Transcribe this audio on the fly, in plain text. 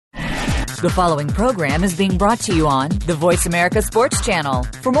The following program is being brought to you on the Voice America Sports Channel.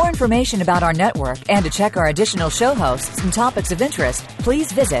 For more information about our network and to check our additional show hosts and topics of interest,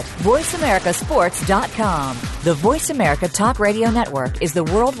 please visit voiceamericasports.com. The Voice America Talk Radio Network is the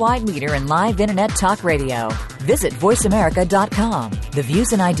worldwide leader in live Internet talk radio. Visit voiceamerica.com. The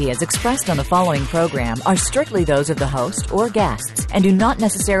views and ideas expressed on the following program are strictly those of the host or guests and do not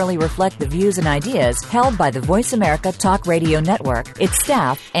necessarily reflect the views and ideas held by the Voice America Talk Radio Network, its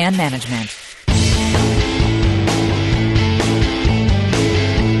staff, and management.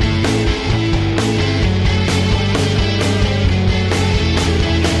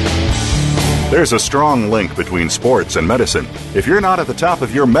 There's a strong link between sports and medicine. If you're not at the top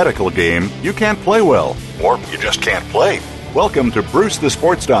of your medical game, you can't play well, or you just can't play. Welcome to Bruce the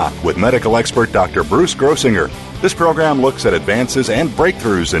Sports Doc with medical expert Dr. Bruce Grossinger. This program looks at advances and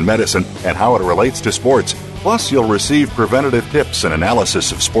breakthroughs in medicine and how it relates to sports. Plus, you'll receive preventative tips and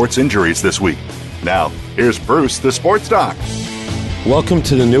analysis of sports injuries this week. Now, here's Bruce the Sports Doc. Welcome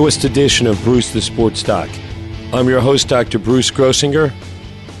to the newest edition of Bruce the Sports Doc. I'm your host, Dr. Bruce Grossinger,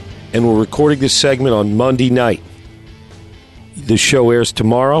 and we're recording this segment on Monday night. The show airs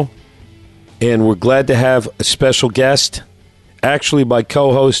tomorrow, and we're glad to have a special guest. Actually, my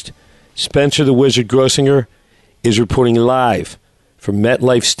co-host, Spencer the Wizard Grossinger, is reporting live from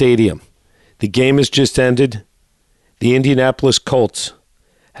MetLife Stadium. The game has just ended. The Indianapolis Colts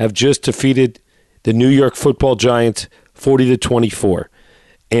have just defeated the New York Football Giants 40-24.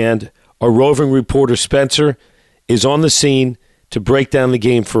 And our roving reporter, Spencer, is on the scene to break down the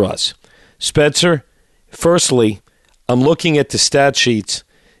game for us. Spencer, firstly, I'm looking at the stat sheets.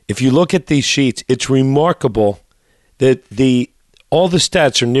 If you look at these sheets, it's remarkable that all the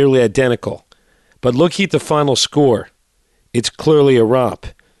stats are nearly identical. But looking at the final score, it's clearly a romp,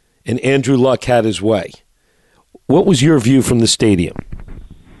 and Andrew Luck had his way. What was your view from the stadium?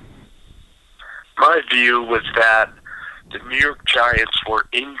 My view was that the New York Giants were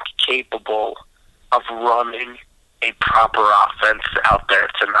incapable of running a proper offense out there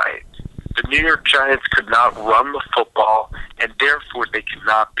tonight. The New York Giants could not run the football, and therefore they could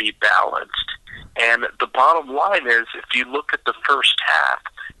not be balanced. And the bottom line is, if you look at the first half,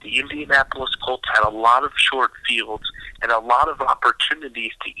 the Indianapolis Colts had a lot of short fields and a lot of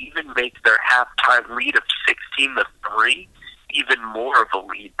opportunities to even make their halftime lead of 16-3 even more of a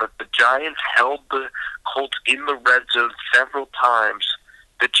lead. But the Giants held the Colts in the red zone several times.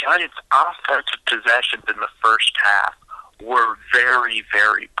 The Giants' offensive possessions in the first half were very,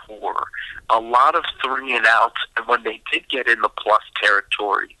 very poor. A lot of 3-and-outs, and when they did get in the plus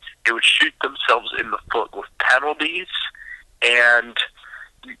territory, they would shoot themselves in the foot with penalties. And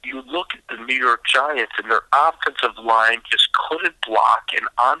you look at the New York Giants, and their offensive line just couldn't block, and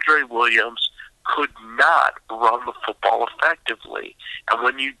Andre Williams could not run the football effectively. And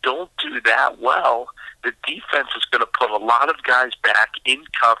when you don't do that well, the defense is going to put a lot of guys back in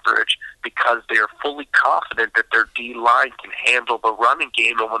coverage because they are fully confident that their D-line can handle the running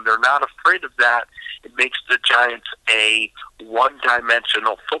game. And when they're not afraid of that, it makes the Giants a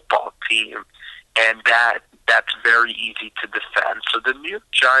one-dimensional football team. And that's very easy to defend. So the New York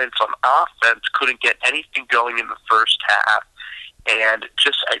Giants on offense couldn't get anything going in the first half, and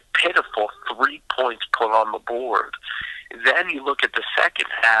just a pitiful 3 points put on the board. Then you look at the second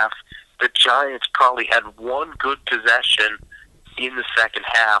half, the Giants probably had one good possession in the second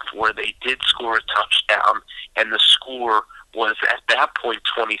half where they did score a touchdown, and the score was at that point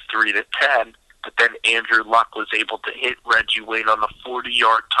 23-10. But then Andrew Luck was able to hit Reggie Wayne on the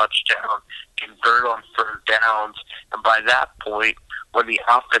 40-yard touchdown, convert on third downs, and by that point, when the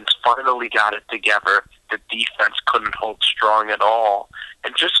offense finally got it together, the defense couldn't hold strong at all.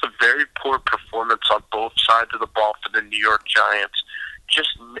 And just a very poor performance on both sides of the ball for the New York Giants.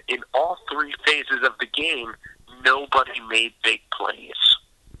 Just in all three phases of the game, nobody made big plays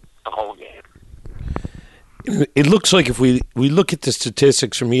the whole game. It looks like if we look at the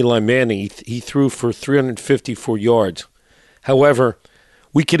statistics from Eli Manning, he threw for 354 yards. However,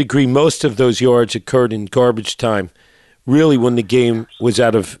 we could agree most of those yards occurred in garbage time, really when the game was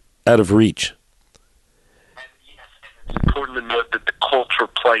out of reach. And yes, and it's important to note that the Colts were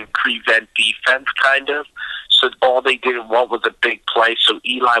playing prevent defense, kind of. So all they didn't want was a big play, so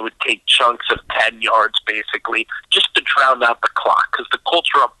Eli would take chunks of 10 yards, basically, just to drown out the clock, because the Colts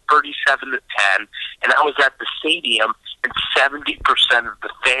were up 37-10, and I was at the stadium, and 70% of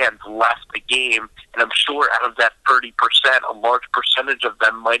the fans left the game, and I'm sure out of that 30%, a large percentage of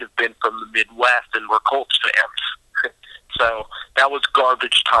them might have been from the Midwest and were Colts fans. So that was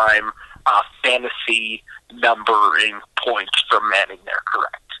garbage time, fantasy numbering points for Manning there,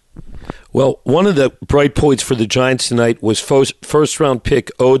 correct. Well, one of the bright points for the Giants tonight was first-round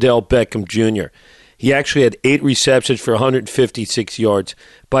pick Odell Beckham Jr. He actually had 8 receptions for 156 yards,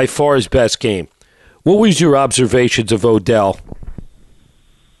 by far his best game. What was your observations of Odell?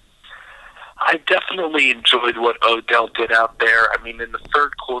 I definitely enjoyed what Odell did out there. I mean, in the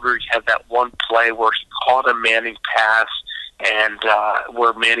third quarter, he had that one play where he caught a Manning pass and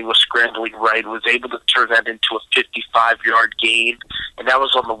where Manning was scrambling right, was able to turn that into a 55-yard gain. And that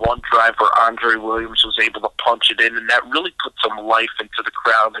was on the one drive where Andre Williams was able to punch it in, and that really put some life into the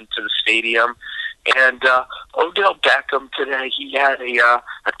crowd, into the stadium. And Odell Beckham today, he had a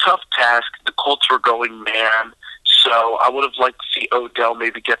tough task. The Colts were going man. So I would have liked to see Odell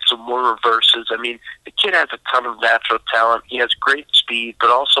maybe get some more reverses. I mean, the kid has a ton of natural talent. He has great speed, but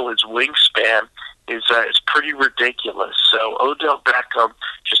also his wingspan is pretty ridiculous. So Odell Beckham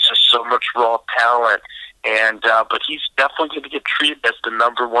just has so much raw talent, and but he's definitely going to get treated as the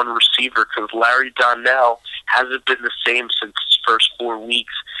number one receiver because Larry Donnell hasn't been the same since his first 4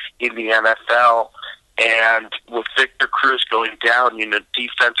 weeks in the NFL. And with Victor Cruz going down,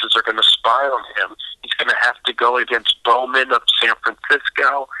 defenses are going to spy on him. He's going to have to go against Bowman of San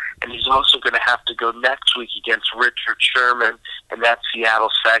Francisco, and he's also going to have to go next week against Richard Sherman and that Seattle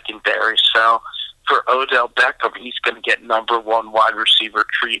secondary. So for Odell Beckham, he's going to get number one wide receiver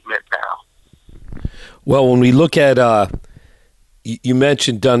treatment now. Well, when we look at, you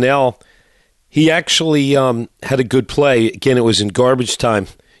mentioned Donnell, he actually had a good play. Again, it was in garbage time.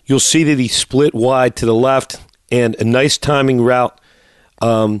 You'll see that he split wide to the left and a nice timing route,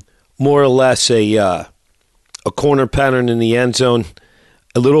 more or less a corner pattern in the end zone,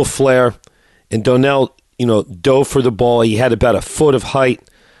 a little flare. And Donnell, dove for the ball. He had about a foot of height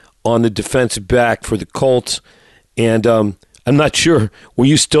on the defensive back for the Colts. And I'm not sure, were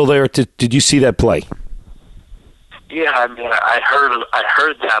you still there? Did you see that play? Yeah, I mean, I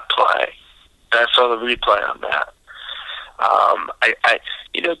heard that play. I saw the replay on that.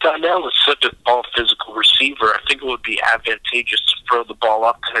 Donnell is such a all-physical receiver. I think it would be advantageous to throw the ball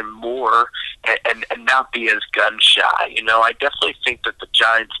up to him more and not be as gun-shy. I definitely think that the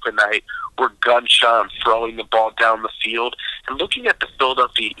Giants tonight were gun-shy on throwing the ball down the field. And looking at the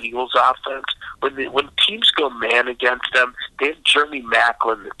Philadelphia Eagles offense, when teams go man against them, they have Jeremy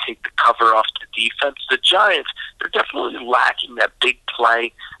Maclin to take the cover off the defense. The Giants, they're definitely lacking that big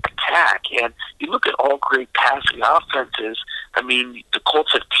play attack. And you look at all great passing offenses, I mean, the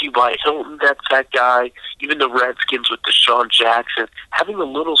Colts have T.Y. Hilton, that's that guy. Even the Redskins with Deshaun Jackson. Having a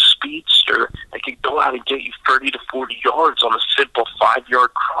little speedster that can go out and get you 30 to 40 yards on a simple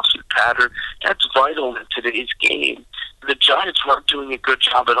 5-yard crossing pattern, that's vital in today's game. The Giants weren't doing a good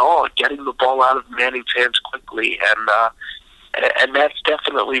job at all at getting the ball out of Manning's hands quickly, and that's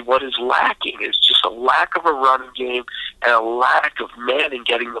definitely what is lacking, is just a lack of a running game and a lack of Manning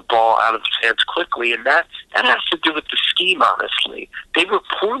getting the ball out of his hands quickly, and that has to do with the scheme, honestly. They were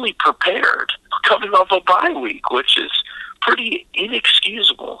poorly prepared coming off a bye week, which is pretty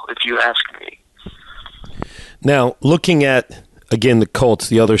inexcusable, if you ask me. Now, looking at, again, the Colts,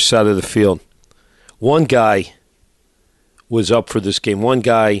 the other side of the field, one guy was up for this game. One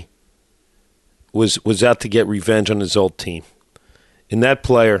guy was out to get revenge on his old team. And that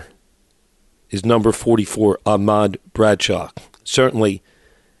player is number 44, Ahmad Bradshaw. Certainly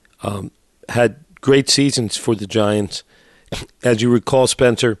had great seasons for the Giants. As you recall,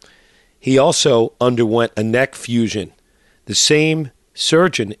 Spencer, he also underwent a neck fusion, the same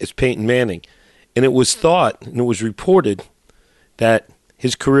surgeon as Peyton Manning. And it was thought, and it was reported, that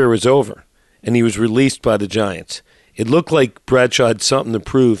his career was over, and he was released by the Giants. It looked like Bradshaw had something to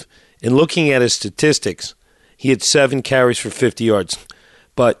prove. And looking at his statistics, he had 7 carries for 50 yards.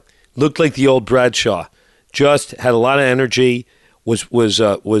 But looked like the old Bradshaw. Just had a lot of energy, was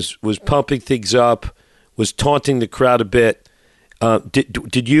pumping things up, was taunting the crowd a bit.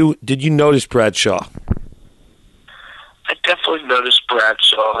 Did you notice Bradshaw? I definitely noticed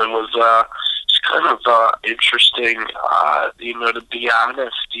Bradshaw. It was kind of interesting, to be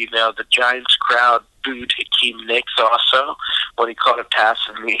honest. The Giants crowd booed Hakeem Nicks also when he caught a pass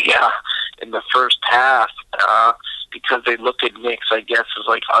in the first half because they looked at Nicks, I guess, as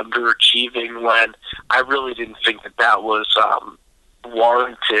like underachieving, when I really didn't think that was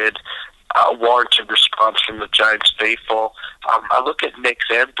warranted response from the Giants faithful. I look at Nicks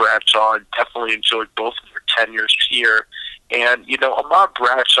and Bradshaw and definitely enjoyed both of their tenures here. And, Ahmad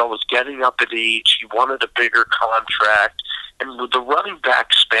Bradshaw was getting up in age. He wanted a bigger contract. And with the running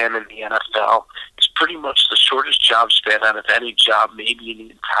back span in the NFL, it's pretty much the shortest job span out of any job, maybe in the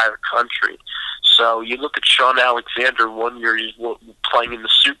entire country. So you look at Sean Alexander, one year he's playing in the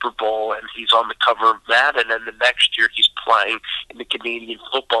Super Bowl and he's on the cover of Madden, and the next year he's playing in the Canadian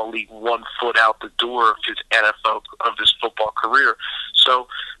Football League 1 foot out the door of his football career. So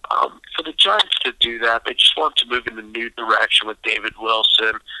for the Giants to do that, they just want to move in a new direction with David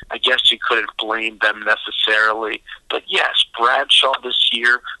Wilson. I guess you couldn't blame them necessarily. But yes, Bradshaw this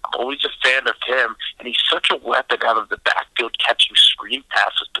year, I'm always a fan of him, and he's such a weapon out of the backfield catching screen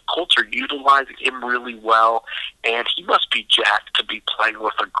passes. The Colts are utilizing him really well, and he must be jacked to be playing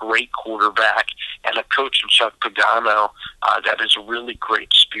with a great quarterback and a coach in Chuck Pagano that is a really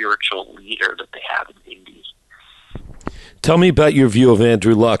great spiritual leader that they have in Indy. Tell me about your view of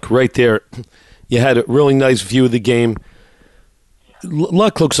Andrew Luck. Right there, you had a really nice view of the game.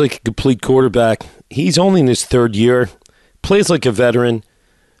 Luck looks like a complete quarterback. He's only in his third year, plays like a veteran.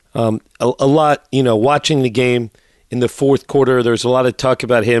 A lot, watching the game in the fourth quarter, there's a lot of talk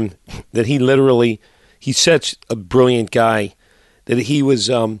about him, that he's such a brilliant guy, that he was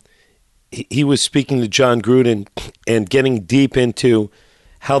speaking to John Gruden and getting deep into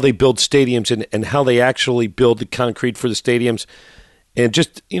how they build stadiums and how they actually build the concrete for the stadiums. And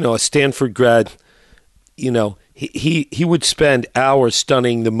just, a Stanford grad, he would spend hours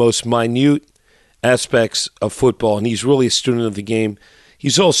studying the most minute aspects of football, and he's really a student of the game.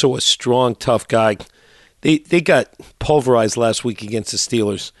 He's also a strong, tough guy. They got pulverized last week against the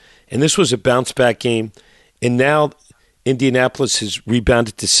Steelers, and this was a bounce-back game, and now Indianapolis has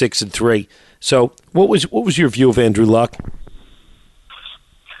rebounded to 6-3. So what was your view of Andrew Luck?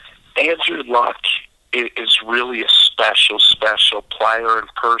 Andrew Luck is really a special player in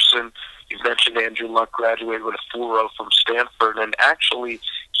person. You mentioned Andrew Luck graduated with a 4.0 from Stanford, and actually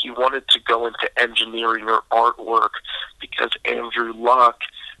he wanted to go into engineering or artwork because Andrew Luck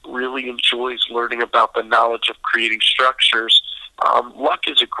really enjoys learning about the knowledge of creating structures. Luck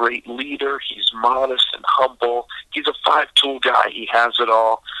is a great leader. He's modest and humble. He's a 5-tool guy. He has it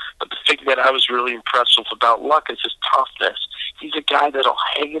all. But the thing that I was really impressed with about Luck is his toughness. He's a guy that'll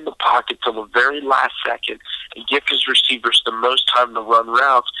hang in the pocket till the very last second and give his receivers the most time to run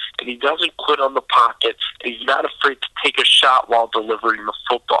routes, and he doesn't quit on the pocket, and he's not afraid to take a shot while delivering the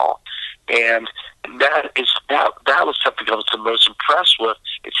football. And that was something I was the most impressed with,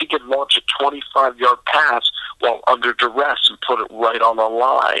 is he can launch a 25-yard pass while under duress and put it right on the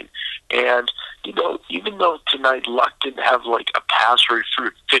line. And, even though tonight Luck didn't have a pass where he threw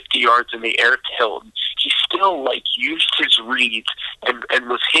it 50 yards in the air to Hilton, he still used his reads and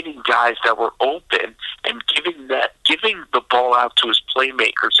was hitting guys that were open and giving the ball out to his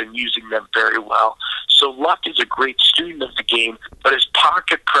playmakers and using them very well. So Luck is a great student of the game, but his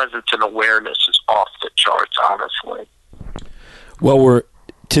pocket presence and awareness is off the charts, honestly. Well, we're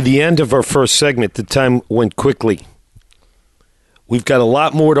to the end of our first segment. The time went quickly. We've got a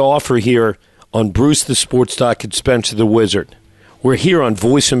lot more to offer here on Bruce the Sports Doc and Spencer the Wizard. We're here on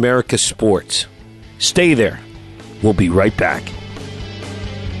Voice America Sports. Stay there. We'll be right back.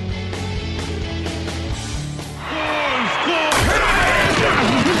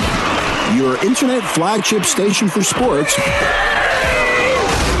 Your internet flagship station for sports.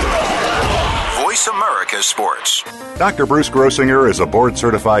 Voice America Sports. Dr. Bruce Grossinger is a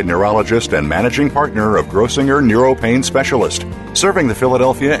board-certified neurologist and managing partner of Grossinger Neuropain Specialist, serving the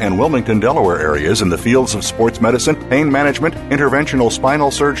Philadelphia and Wilmington, Delaware areas in the fields of sports medicine, pain management, interventional spinal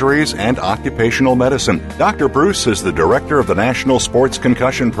surgeries, and occupational medicine. Dr. Bruce is the director of the National Sports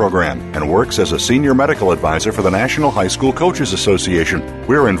Concussion Program and works as a senior medical advisor for the National High School Coaches Association.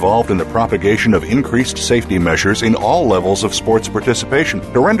 We're involved in the propagation of increased safety measures in all levels of sports participation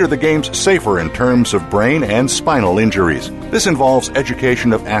to render the games safer in terms of brain and spinal injuries. This involves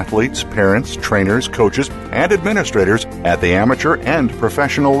education of athletes, parents, trainers, coaches, and administrators at the amateur and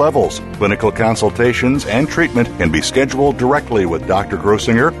professional levels. Clinical consultations and treatment can be scheduled directly with Dr.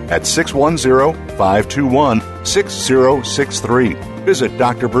 Grossinger at 610-521-6063. Visit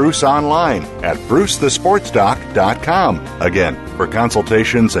Dr. Bruce online at brucethesportsdoc.com. Again, for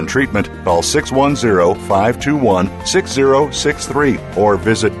consultations and treatment, call 610-521-6063 or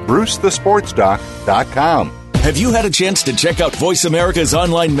visit brucethesportsdoc.com. Have you had a chance to check out Voice America's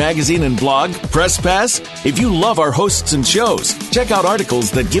online magazine and blog, Press Pass? If you love our hosts and shows, check out articles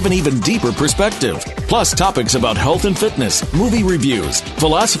that give an even deeper perspective. Plus topics about health and fitness, movie reviews,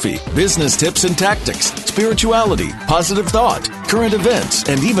 philosophy, business tips and tactics, spirituality, positive thought, current events,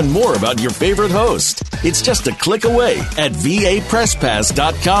 and even more about your favorite host. It's just a click away at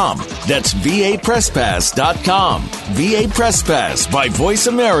vapresspass.com. That's vapresspass.com. VA Press Pass by Voice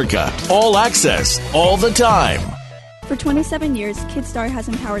America. All access, all the time. For 27 years, KidStar has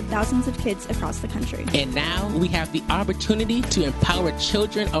empowered thousands of kids across the country. And now we have the opportunity to empower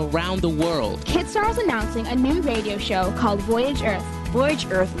children around the world. KidStar is announcing a new radio show called Voyage Earth. Voyage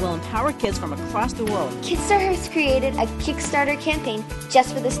Earth will empower kids from across the world. KidStar has created a Kickstarter campaign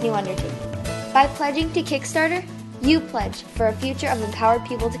just for this new undertaking. By pledging to Kickstarter, you pledge for a future of empowered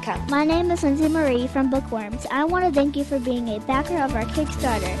people to come. My name is Lindsay Marie from Bookworms. I want to thank you for being a backer of our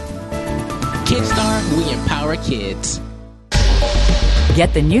Kickstarter. Kidstar, we empower kids.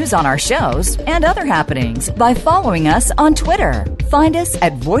 Get the news on our shows and other happenings by following us on Twitter. Find us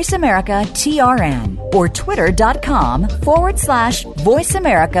at VoiceAmericaTRN or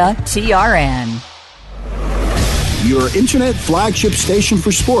twitter.com/VoiceAmericaTRN. Your internet flagship station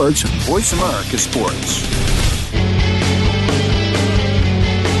for sports, Voice America Sports.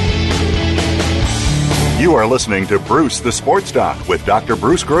 You are listening to Bruce the Sports Doc with Dr.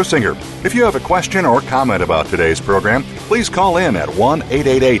 Bruce Grossinger. If you have a question or comment about today's program, please call in at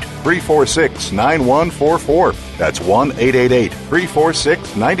 1-888-346-9144. That's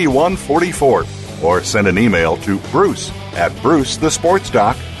 1-888-346-9144. Or send an email to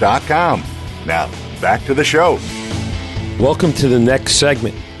bruce@brucethesportsdoc.com. Now, back to the show. Welcome to the next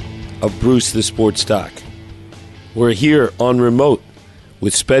segment of Bruce the Sports Doc. We're here on remote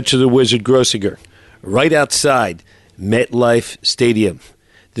with Spencer the Wizard Grossinger, right outside MetLife Stadium.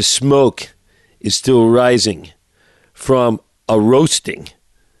 The smoke is still rising from a roasting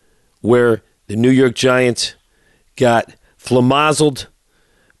where the New York Giants got flamazzled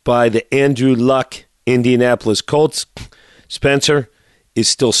by the Andrew Luck Indianapolis Colts. Spencer is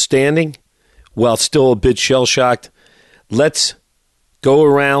still standing, while still a bit shell-shocked. Let's go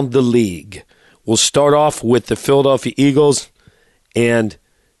around the league. We'll start off with the Philadelphia Eagles and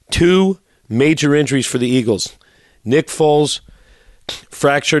two major injuries for the Eagles. Nick Foles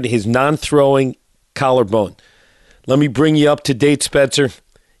fractured his non-throwing collarbone. Let me bring you up to date, Spencer.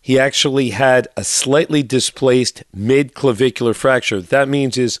 He actually had a slightly displaced mid-clavicular fracture. What that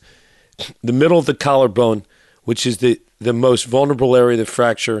means is the middle of the collarbone, which is the most vulnerable area of the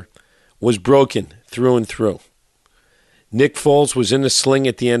fracture, was broken through and through. Nick Foles was in a sling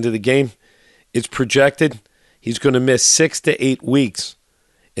at the end of the game. It's projected he's going to miss 6 to 8 weeks.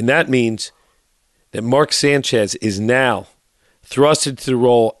 And that means that Mark Sanchez is now thrust into the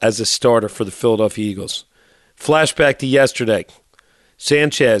role as a starter for the Philadelphia Eagles. Flashback to yesterday.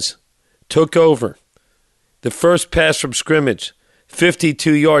 Sanchez took over. The first pass from scrimmage,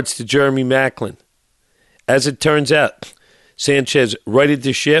 52 yards to Jeremy Maclin. As it turns out, Sanchez righted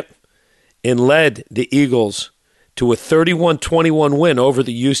the ship and led the Eagles to a 31-21 win over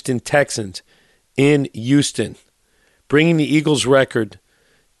the Houston Texans in Houston, bringing the Eagles' record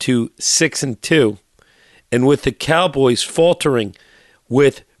to 6-2, and with the Cowboys faltering,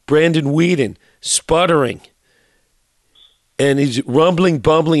 with Brandon Whedon sputtering, and he's rumbling,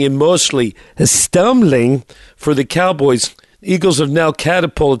 bumbling, and mostly stumbling for the Cowboys. The Eagles have now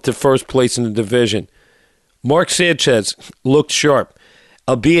catapulted to first place in the division. Mark Sanchez looked sharp,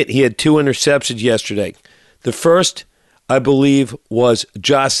 albeit he had 2 interceptions yesterday. The first, I believe, was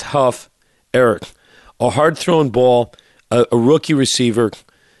Josh Huff, Eric. A hard-thrown ball, a rookie receiver.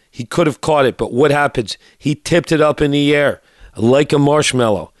 He could have caught it, but what happens? He tipped it up in the air like a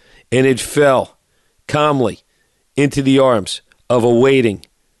marshmallow, and it fell calmly into the arms of a waiting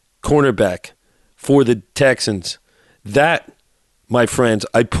cornerback for the Texans. That, my friends,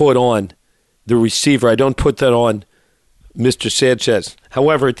 I put on the receiver. I don't put that on Mr. Sanchez.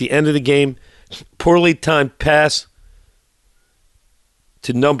 However, at the end of the game, poorly timed pass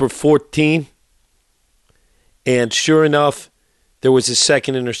to number 14, and sure enough, there was a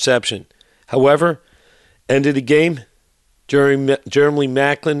second interception. However, end of the game, Jeremy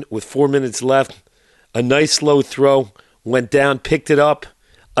Maclin, with 4 minutes left, a nice low throw, went down, picked it up,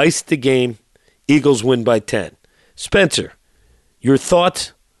 iced the game. Eagles win by 10. Spencer, your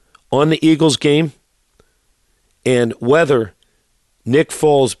thoughts on the Eagles game and whether Nick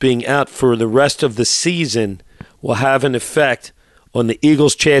Foles being out for the rest of the season will have an effect on the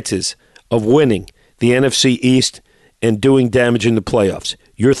Eagles' chances of winning the NFC East and doing damage in the playoffs.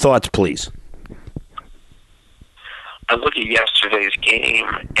 Your thoughts, please. I look at yesterday's game,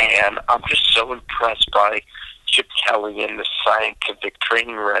 and I'm just so impressed by Chip Kelly and the scientific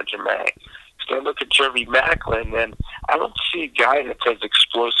training regimen. So I look at Jeremy Maclin, and I don't see a guy that's as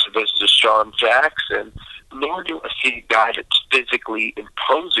explosive as Deshaun Jackson, nor do I see a guy that's physically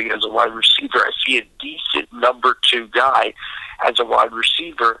imposing as a wide receiver. I see a decent number 2 guy as a wide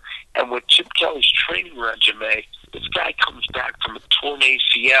receiver, and with Chip Kelly's training regimen, this guy comes back from a torn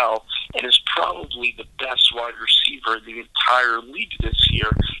ACL and is probably the best wide receiver in the entire league this year,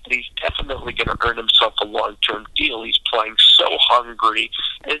 and he's definitely going to earn himself a long-term deal. He's playing so hungry,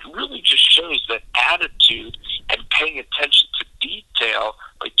 and it really just shows that attitude and paying attention to detail,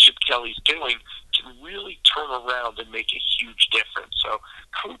 like Chip Kelly's doing, can really turn around and make a huge difference. So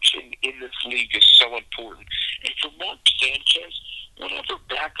coaching in this league is so important. And for Mark Sanchez, whatever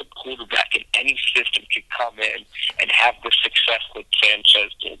backup quarterback in any system could come in and have the success that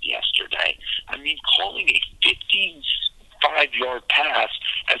Sanchez did yesterday. I mean, calling a 55-yard pass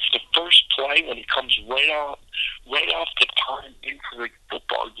as the first play when he comes right off the time into the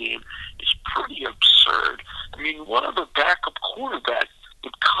football game is pretty absurd. I mean, what other backup quarterback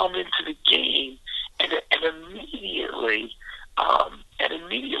would come into the game and immediately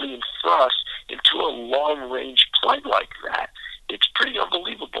thrust into a long-range play like that? It's pretty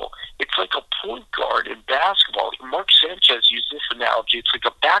unbelievable. It's like a point guard in basketball. Mark Sanchez used this analogy. It's like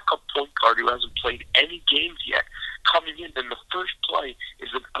a backup point guard who hasn't played any games yet coming in, and the first play is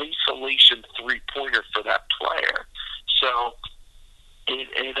an isolation three-pointer for that player. So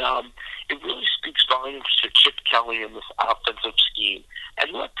it really speaks volumes to Chip Kelly and this offensive scheme.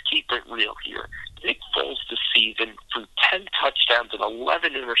 And let's keep it real here. Nick Foles this season threw 10 touchdowns and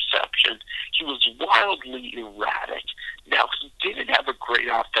 11 interceptions. He was wildly erratic. Now, he didn't have a great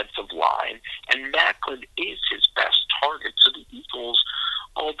offensive line, and Macklin is his best target. So the Eagles,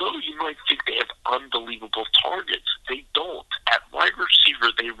 although you might think they have unbelievable targets, they don't. At wide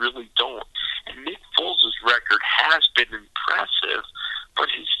receiver, they really don't. And Nick Foles' record has been impressive, but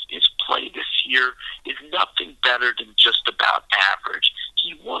his play this year is nothing better than just about average.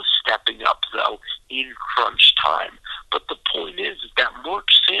 He was stepping up, though, in crunch time. But the point is that Mark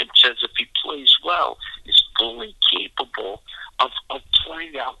Sanchez, if he plays well, is fully capable of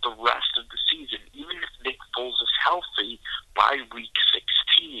playing out the rest of the season, even if Nick Foles is healthy by week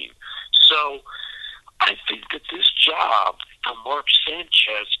 16. So I think that this job for Mark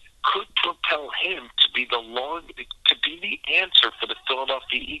Sanchez could propel him to be the answer for the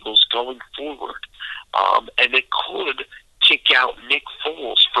Philadelphia Eagles going forward. And it could kick out Nick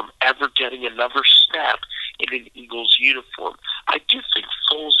Foles from ever getting another snap in an Eagles uniform. I do think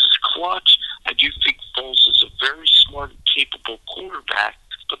Foles is clutch. I do think Foles is a very smart and capable quarterback.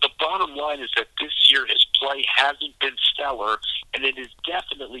 But the bottom line is that this year his play hasn't been stellar, and it has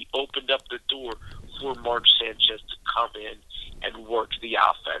definitely opened up the door for Mark Sanchez to come in and work the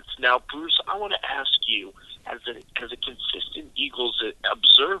offense. Now, Bruce, I want to ask you, as a consistent Eagles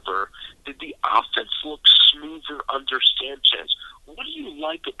observer, did the offense look smoother under Sanchez? What do you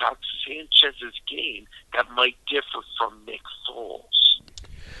like about Sanchez's game that might differ from Nick Foles?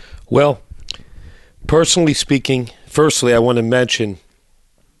 Well, personally speaking, firstly, I want to mention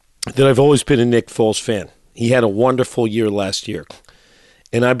that I've always been a Nick Foles fan. He had a wonderful year last year,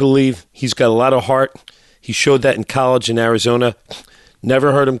 and I believe he's got a lot of heart. He showed that in college in Arizona.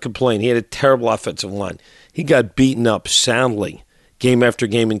 Never heard him complain. He had a terrible offensive line. He got beaten up soundly game after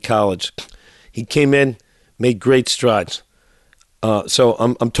game in college. He came in, made great strides. So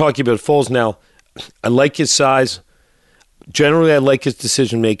I'm talking about Foles now. I like his size. Generally, I like his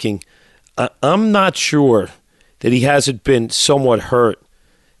decision-making. I'm not sure that he hasn't been somewhat hurt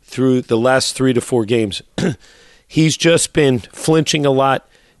through the last 3 to 4 games. He's just been flinching a lot,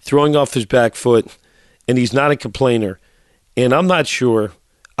 throwing off his back foot, and he's not a complainer. And I'm not sure.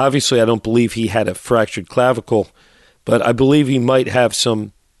 Obviously, I don't believe he had a fractured clavicle, but I believe he might have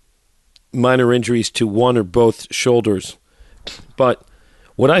some minor injuries to one or both shoulders. But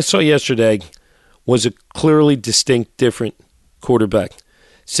what I saw yesterday was a clearly distinct, different quarterback.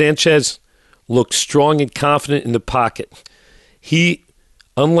 Sanchez looked strong and confident in the pocket. He,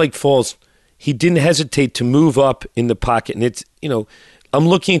 unlike Foles, he didn't hesitate to move up in the pocket. And it's, I'm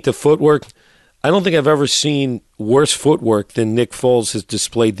looking at the footwork. I don't think I've ever seen worse footwork than Nick Foles has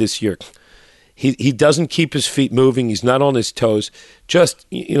displayed this year. He doesn't keep his feet moving. He's not on his toes. Just,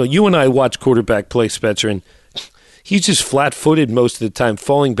 you and I watch quarterback play, Spencer, and he's just flat-footed most of the time,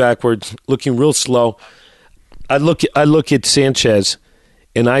 falling backwards, looking real slow. I look at Sanchez,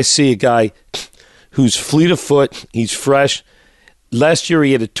 and I see a guy who's fleet of foot. He's fresh. Last year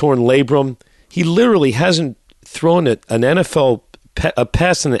he had a torn labrum. He literally hasn't thrown a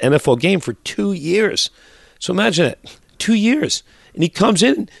pass in an NFL game for 2 years. So imagine that, 2 years. And he comes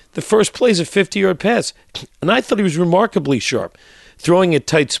in, the first play is a 50-yard pass. And I thought he was remarkably sharp. Throwing a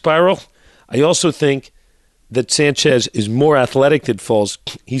tight spiral. I also think that Sanchez is more athletic than Foles.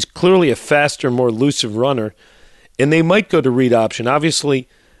 He's clearly a faster, more elusive runner. And they might go to read option. Obviously,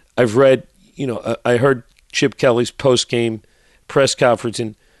 I've read, I heard Chip Kelly's post-game press conference,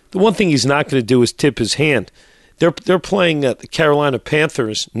 and the one thing he's not going to do is tip his hand. They're playing the Carolina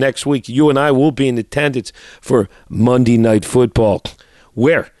Panthers next week. You and I will be in attendance for Monday Night Football,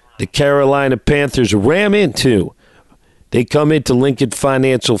 where the Carolina Panthers ram into. They come into Lincoln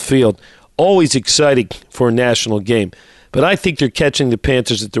Financial Field. Always exciting for a national game. But I think they're catching the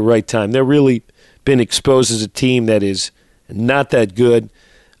Panthers at the right time. They're really been exposed as a team that is not that good.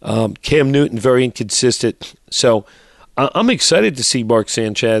 Cam Newton, very inconsistent. So I'm excited to see Mark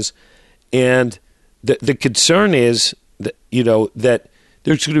Sanchez. And the concern is that, that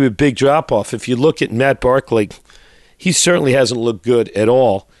there's going to be a big drop-off. If you look at Matt Barkley, he certainly hasn't looked good at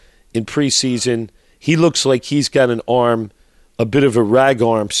all in preseason. He looks like he's got an arm, a bit of a rag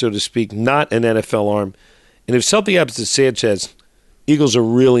arm, so to speak, not an NFL arm. And if something happens to Sanchez, Eagles are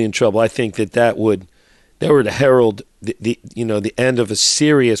really in trouble. I think that would herald the end of a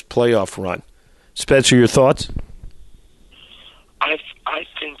serious playoff run. Spencer, your thoughts? I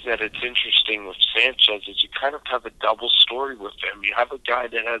think that it's interesting with Sanchez is you kind of have a double story with him. You have a guy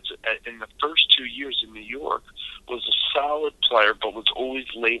that has, in the first 2 years in New York, was a solid player but was always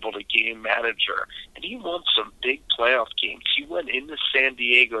labeled a game manager. And he won some big playoff games. He went into San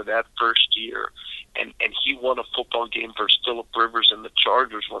Diego that first year, and he won a football game versus Phillip Rivers and the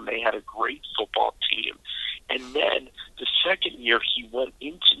Chargers when they had a great football team. And then the second year, he went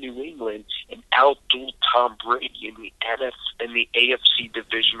into New England and outdueled Tom Brady in the AFC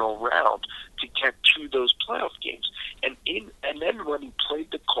divisional round to get to those playoff games. And then when he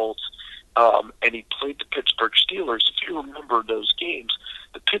played the Colts and he played the Pittsburgh Steelers, if you remember those games,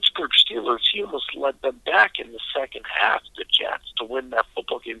 the Pittsburgh Steelers, he almost led them back in the second half, the Jets, to win that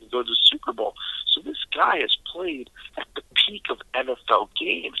football game to go to the Super Bowl. So this guy has played at the peak of NFL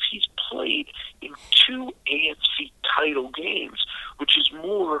games. He's played in 2 AFC title games, which is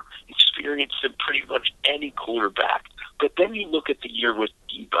more experience than pretty much any quarterback. But then you look at the year with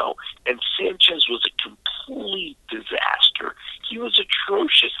Debo, and Sanchez was a complete disaster. He was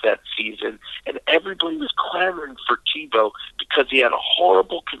atrocious that season, and everybody was clamoring for Debo because he had a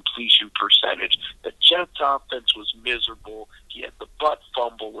horrible completion percentage. The Jets' offense was miserable. He had the butt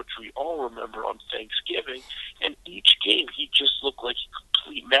fumble, which we all remember on Thanksgiving, and each game he just looked like a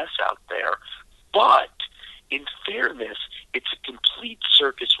complete mess out there. But in fairness, it's a complete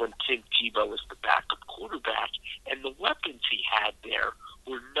circus when Tim Tebow is the backup quarterback, and the weapons he had there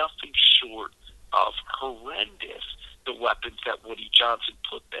were nothing short of horrendous, the weapons that Woody Johnson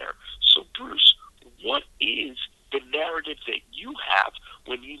put there. So, Bruce, what is the narrative that you have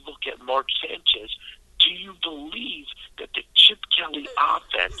when you look at Mark Sanchez? Do you believe that the Chip Kelly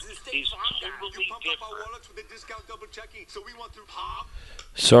offense is totally different?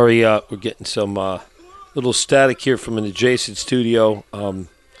 Sorry, we're getting some little static here from an adjacent studio.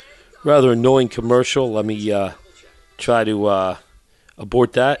 Rather annoying commercial. Let me try to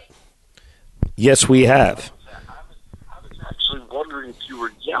abort that. Yes, we have. I was actually wondering if you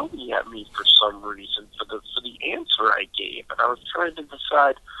were yelling at me for some reason for the answer I gave, and I was trying to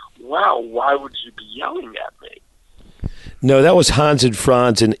decide, wow, why would you be yelling at me? No, that was Hans and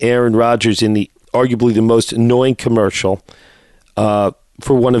Franz and Aaron Rodgers in the arguably the most annoying commercial for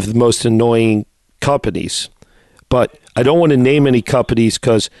one of the most annoying companies. But I don't want to name any companies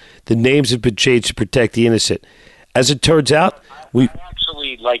because the names have been changed to protect the innocent. As it turns out, I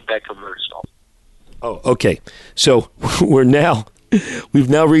actually like that commercial. Oh, okay. So we've now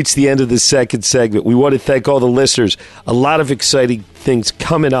reached the end of the second segment. We want to thank all the listeners. A lot of exciting things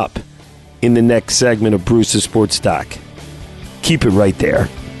coming up in the next segment of Bruce the Sports Doc. Keep it right there.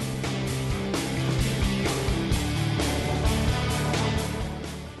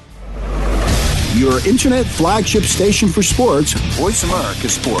 Your internet flagship station for sports, Voice America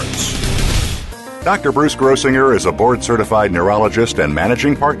Sports. Dr. Bruce Grossinger is a board-certified neurologist and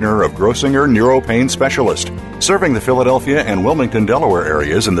managing partner of Grossinger Neuropain Specialist, serving the Philadelphia and Wilmington, Delaware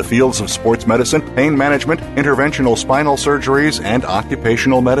areas in the fields of sports medicine, pain management, interventional spinal surgeries, and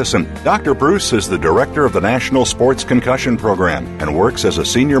occupational medicine. Dr. Bruce is the director of the National Sports Concussion Program and works as a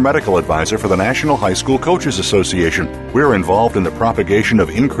senior medical advisor for the National High School Coaches Association. We're involved in the propagation of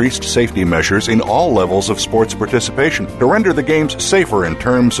increased safety measures in all levels of sports participation to render the games safer in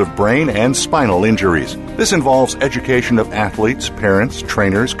terms of brain and spinal injuries. This involves education of athletes, parents,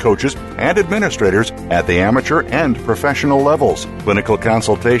 trainers, coaches, and administrators at the amateur and professional levels. Clinical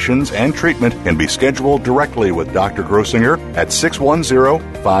consultations and treatment can be scheduled directly with Dr. Grossinger at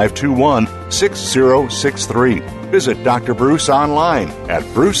 610-521-6063. Visit Dr. Bruce online at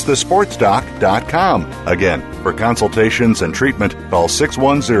brucethesportsdoc.com. Again, for consultations and treatment, call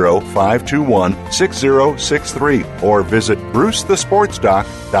 610-521-6063 or visit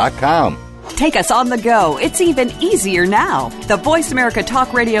brucethesportsdoc.com. Take us on the go. It's even easier now. The Voice America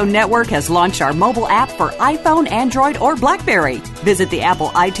Talk Radio Network has launched our mobile app for iPhone, Android, or BlackBerry. Visit the Apple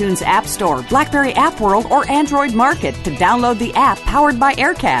iTunes App Store, BlackBerry App World, or Android Market to download the app powered by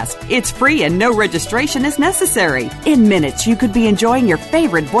Aircast. It's free and no registration is necessary. In minutes, you could be enjoying your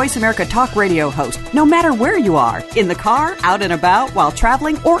favorite Voice America Talk Radio host, no matter where you are, in the car, out and about, while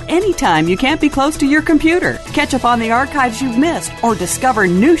traveling, or anytime you can't be close to your computer. Catch up on the archives you've missed or discover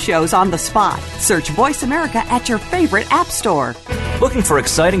new shows on the spot. Search Voice America at your favorite app store. Looking for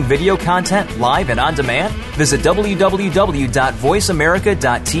exciting video content live and on demand? Visit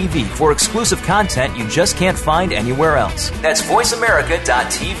www.voiceamerica.tv for exclusive content you just can't find anywhere else. That's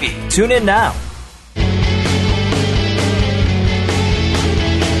voiceamerica.tv. Tune in now.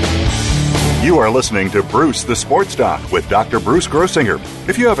 You are listening to Bruce the Sports Doc with Dr. Bruce Grossinger.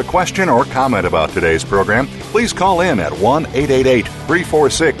 If you have a question or comment about today's program, please call in at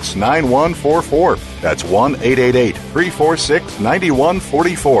 1-888-346-9144. That's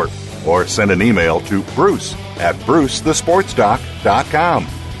 1-888-346-9144. Or send an email to bruce@brucethesportsdoc.com.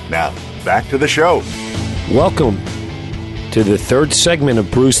 Now, back to the show. Welcome to the third segment of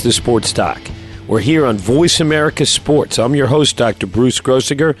Bruce the Sports Doc. We're here on Voice America Sports. I'm your host, Dr. Bruce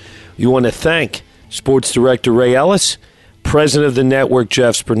Grossinger. We want to thank Sports Director Ray Ellis, President of the network,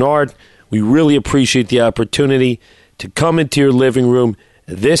 Jeff Bernard. We really appreciate the opportunity to come into your living room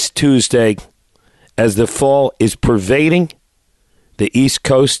this Tuesday as the fall is pervading the East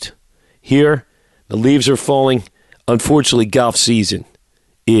Coast. Here, the leaves are falling. Unfortunately, golf season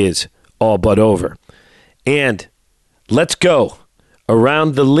is all but over. And let's go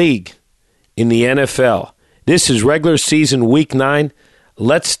around the league in the NFL. This is regular season week 9.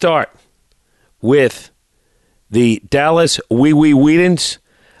 Let's start with the Dallas Wheedens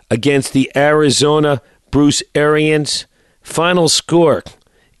against the Arizona Bruce Arians. Final score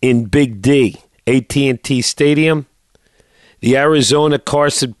in Big D, AT&T Stadium. The Arizona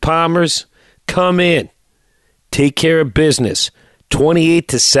Carson Palmers come in, take care of business,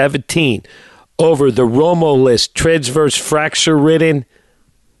 28-17 over the Romo-less, treads fracture-ridden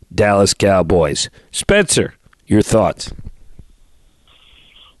Dallas Cowboys. Spencer, your thoughts?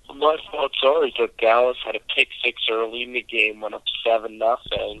 My thoughts are that Dallas had a pick six early in the game, went up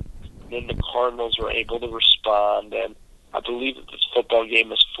 7-0. Then the Cardinals were able to respond, and I believe that this football game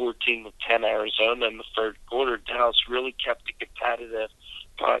was 14-10 Arizona in the third quarter. Dallas really kept it competitive,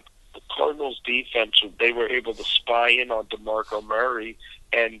 but the Cardinals' defense, they were able to spy in on DeMarco Murray,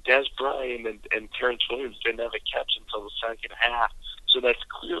 and Des Bryant and Terrence Williams didn't have a catch until the second half. So that's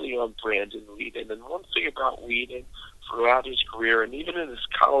clearly on Brandon Weeden. And one thing about Weeden throughout his career, and even in his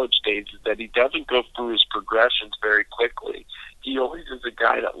college days, is that he doesn't go through his progressions very quickly. He always is a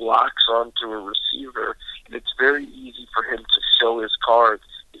guy that locks onto a receiver, and it's very easy for him to show his cards.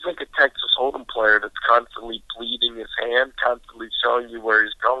 He's like a Texas Hold'em player that's constantly bleeding his hand, constantly showing you where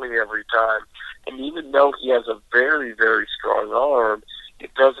he's going every time. And even though he has a very, very strong arm,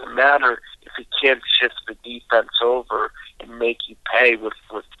 it doesn't matter if he can't shift the defense over and make you pay with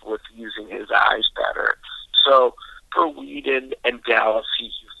using his eyes better. So for Weeden and Dallas,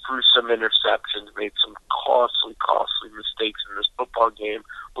 he threw some interceptions, made some costly mistakes in this football game.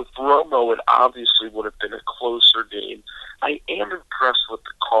 With Romo, it obviously would have been a closer game. I am impressed with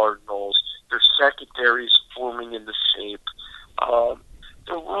the Cardinals. Their secondary is forming into shape.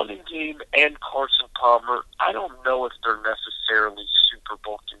 The running game and Carson Palmer, I don't know if they're necessarily Super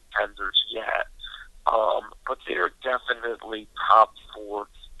Bowl contenders yet, but they're definitely top 4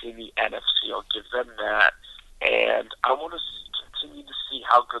 in the NFC. I'll give them that. And I want to continue to see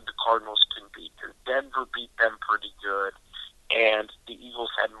how good the Cardinals can beat them. Denver beat them pretty good, and the Eagles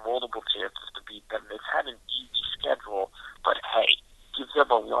had multiple chances to beat them. They've had an easy schedule, but hey, give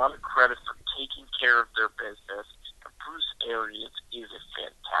them a lot of credit for taking care of their business. And Bruce Arians is a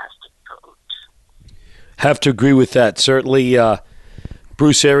fantastic coach. Have to agree with that. Certainly,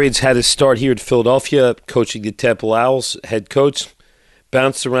 Bruce Arians had his start here at Philadelphia, coaching the Temple Owls, head coach,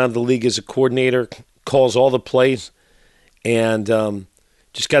 bounced around the league as a coordinator, calls all the plays, and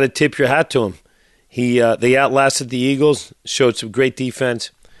just got to tip your hat to him. They outlasted the Eagles, showed some great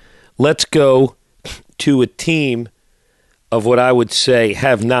defense. Let's go to a team of what I would say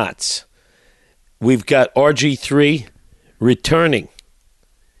have-nots. We've got RG3 returning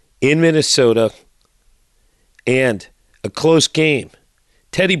in Minnesota, and a close game.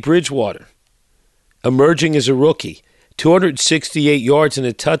 Teddy Bridgewater emerging as a rookie, 268 yards and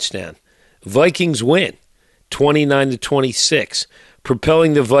a touchdown. Vikings win 29-26,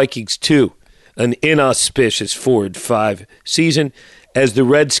 propelling the Vikings to an inauspicious 4-5 season as the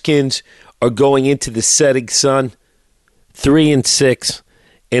Redskins are going into the setting sun 3-6,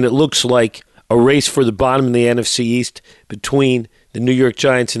 and it looks like a race for the bottom in the NFC East between the New York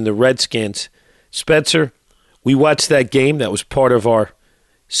Giants and the Redskins. Spencer, we watched that game. That was part of our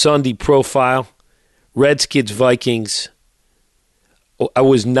Sunday profile. Redskins, Vikings. I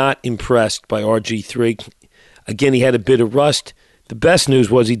was not impressed by RG3. Again, he had a bit of rust. The best news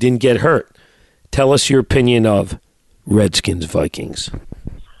was he didn't get hurt. Tell us your opinion of Redskins, Vikings.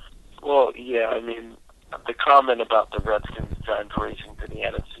 Well, yeah, I mean, the comment about the Redskins Giants racing to the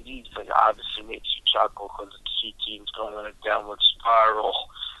NFC East obviously makes you chuckle because it's two teams going on a downward spiral.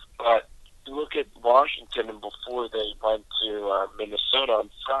 But you look at Washington, and before they went to Minnesota on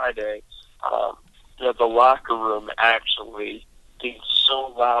Friday, the locker room actually being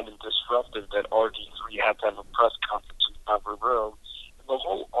so loud and disruptive that RG3 had to have a press conference in every room. And the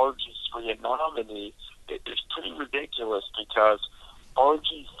whole RG3 anomaly is pretty ridiculous because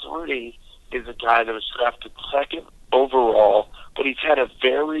RG3 is a guy that was drafted second overall, but he's had a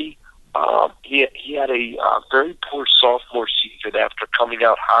very he had a very poor sophomore season after coming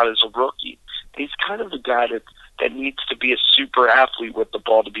out hot as a rookie. He's kind of the guy that needs to be a super athlete with the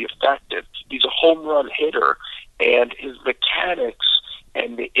ball to be effective. He's a home run hitter, and his mechanics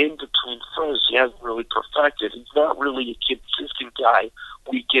and the in-between throws he hasn't really perfected. He's not really a consistent guy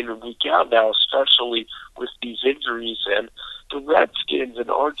week in and week out now, especially with these injuries. And the Redskins and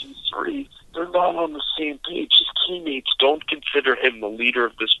RG3, they're not on the same page. His teammates don't consider him the leader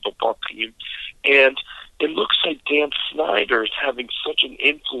of this football team. And it looks like Dan Snyder is having such an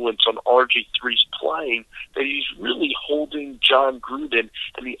influence on RG3's playing that he's really holding John Gruden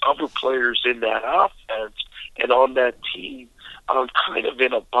and the other players in that offense and on that team kind of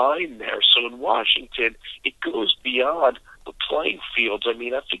in a bind there. So in Washington, it goes beyond the playing fields. I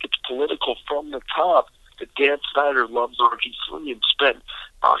mean, I think it's political from the top that Dan Snyder loves RG3 and spent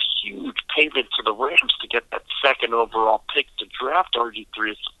a huge payment to the Rams to get that second overall pick to draft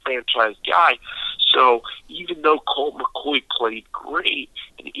RG3 as a franchise guy. So even though Colt McCoy played great,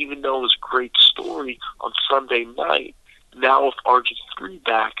 and even though it was a great story on Sunday night, now with RG3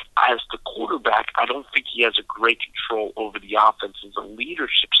 back as the quarterback, I don't think he has a great control over the offense as a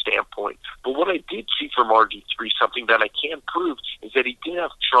leadership standpoint. But what I did see from RG3, something that I can prove, is that he did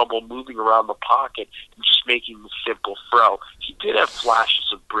have trouble moving around the pocket and just making the simple throw. He did have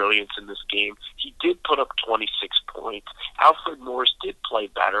flashes of brilliance in this game. He did put up 26 points. Alfred Morris did play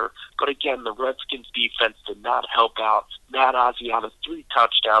better. But again, the Redskins defense did not help out. Matt Ozzie out of 3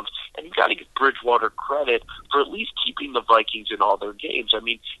 touchdowns. And you got to give Bridgewater credit for at least keeping the Vikings in all their games. I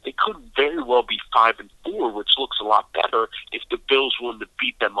mean, they could very well be 5-4, which looks a lot better if the Bills were to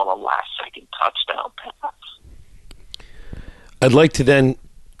beat them on a last-second touchdown pass. I'd like to then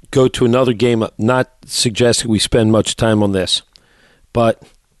go to another game, not suggesting we spend much time on this, but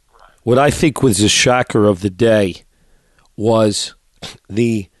what I think was the shocker of the day was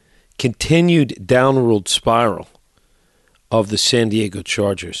the continued downward spiral of the San Diego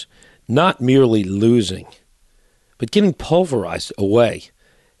Chargers. Not merely losing, but getting pulverized away,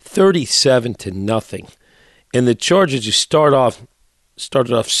 37-0. And the Chargers, who started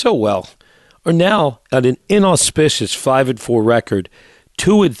off so well, are now at an inauspicious 5-4 record,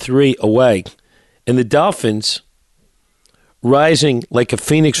 2-3 away. And the Dolphins, rising like a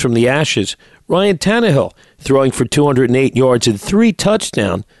phoenix from the ashes, Ryan Tannehill throwing for 208 yards and 3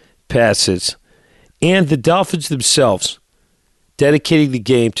 touchdown passes. And the Dolphins themselves dedicating the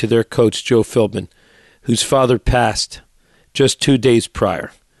game to their coach, Joe Philbin, whose father passed just 2 days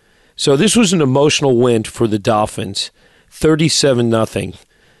prior. So this was an emotional win for the Dolphins, 37-0.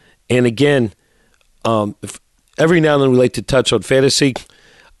 And again, every now and then we like to touch on fantasy.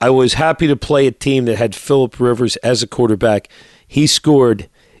 I was happy to play a team that had Phillip Rivers as a quarterback. He scored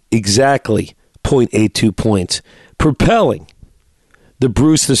exactly 0.82 points, propelling the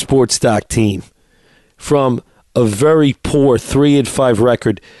Bruce the Sports Doc team from a very poor 3-5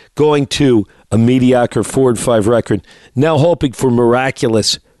 record going to a mediocre 4-5 record, now hoping for a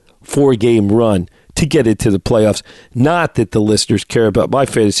miraculous 4-game run to get into the playoffs. Not that the listeners care about my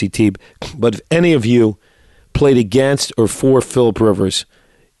fantasy team, but if any of you played against or for Phillip Rivers,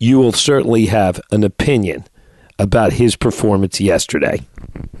 you will certainly have an opinion about his performance yesterday.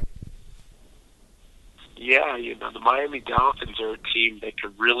 Yeah, the Miami Dolphins are a team that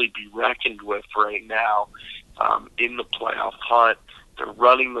could really be reckoned with right now in the playoff hunt. They're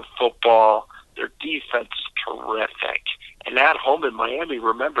running the football. Their defense is terrific. And at home in Miami,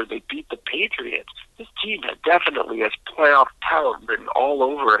 remember, they beat the Patriots. This team definitely has playoff talent written all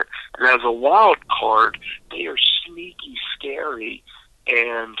over it. And as a wild card, they are sneaky scary.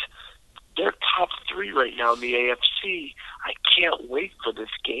 And they're top 3 right now in the AFC. I can't wait for this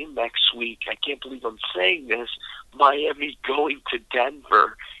game next week. I can't believe I'm saying this. Miami going to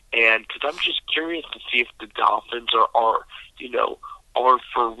Denver, and because I'm just curious to see if the Dolphins are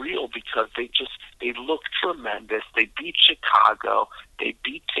for real, because they look tremendous. They beat Chicago. They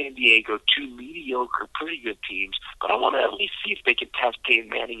beat San Diego, 2 mediocre, pretty good teams. But I want to at least see if they can test Peyton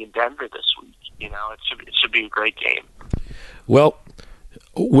Manning in Denver this week. It should be a great game. Well,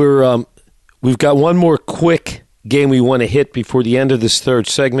 we've got one more quick game we want to hit before the end of this third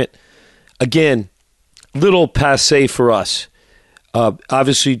segment. Again, little passé for us.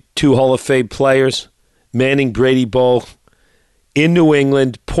 Obviously, 2 Hall of Fame players, Manning, Brady Bowl, in New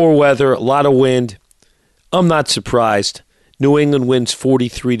England, poor weather, a lot of wind. I'm not surprised. New England wins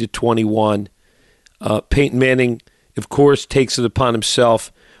 43-21. Peyton Manning, of course, takes it upon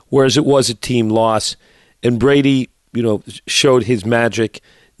himself, whereas it was a team loss. And Brady, showed his magic.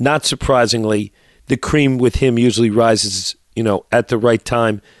 Not surprisingly, the cream with him usually rises, at the right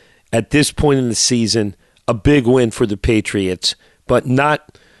time. At this point in the season, a big win for the Patriots, but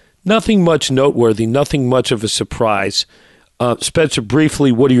nothing much noteworthy, nothing much of a surprise. Spencer,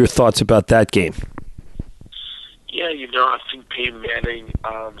 briefly, what are your thoughts about that game? Yeah, I think Peyton Manning,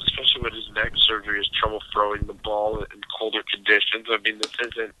 especially with his neck surgery, has trouble throwing the ball in colder conditions. I mean, this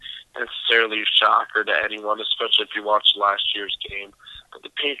isn't necessarily a shocker to anyone, especially if you watch last year's game. But the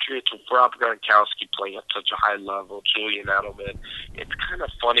Patriots, with Rob Gronkowski playing at such a high level, Julian Edelman, it's kind of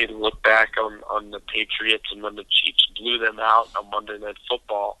funny to look back on the Patriots and when the Chiefs blew them out on Monday Night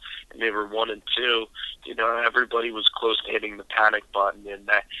Football and they were 1-2. Everybody was close to hitting the panic button, and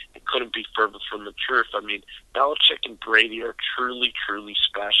that it couldn't be further from the truth. I mean, Belichick and Brady are truly, truly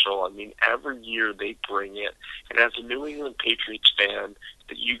special. I mean, every year they bring it. And as a New England Patriots fan,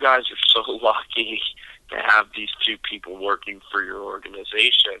 that you guys are so lucky to have these 2 people working for your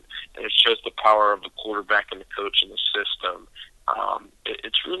organization. And it shows the power of the quarterback and the coach and the system.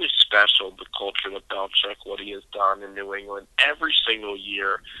 It's really special, the culture of Belichick, what he has done in New England. Every single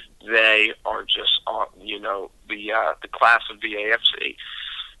year, they are just, the class of the AFC.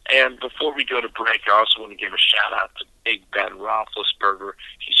 And before we go to break, I also want to give a shout-out to Big Ben Roethlisberger.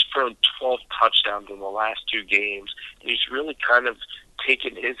 He's thrown 12 touchdowns in the last 2 games, and he's really kind of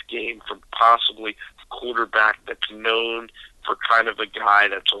taken his game from possibly a quarterback that's known for kind of a guy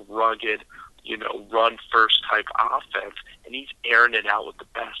that's a rugged, run-first type offense, and he's airing it out with the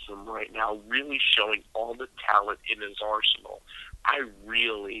best of them right now, really showing all the talent in his arsenal. I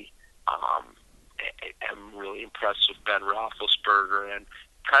really am really impressed with Ben Roethlisberger, and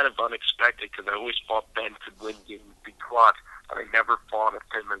kind of unexpected because I always thought Ben could win games, be clutch, but I never thought of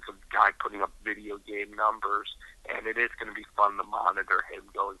him as a guy putting up video game numbers, and it is going to be fun to monitor him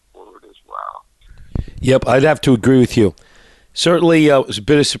going forward as well. Yep, I'd have to agree with you. Certainly, it was a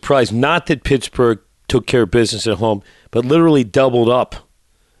bit of a surprise. Not that Pittsburgh took care of business at home, but literally doubled up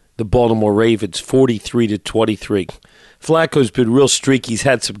the Baltimore Ravens, 43-23. Flacco's been real streaky. He's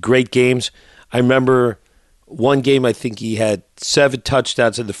had some great games. I remember one game, I think he had 7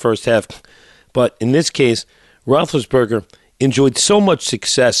 touchdowns in the first half. But in this case, Roethlisberger enjoyed so much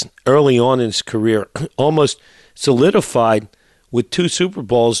success early on in his career, almost solidified with 2 Super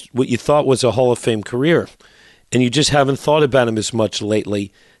Bowls what you thought was a Hall of Fame career. And you just haven't thought about him as much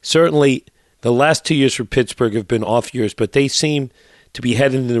lately. Certainly, the last 2 years for Pittsburgh have been off years, but they seem to be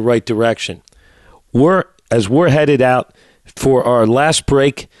headed in the right direction. As we're headed out for our last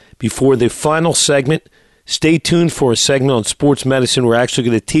break before the final segment, stay tuned for a segment on sports medicine. We're actually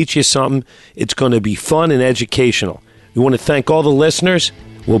going to teach you something. It's going to be fun and educational. We want to thank all the listeners.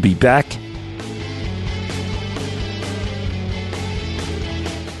 We'll be back. The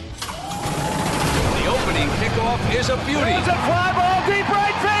opening kickoff is a beauty. There's a fly ball deep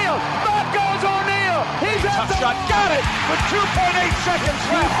right field. Back goes O'Neal. He's at the shot. Got it with 2.8 seconds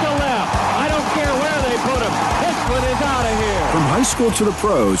left. To left. I don't care where they put him. This one is out of here. From high school to the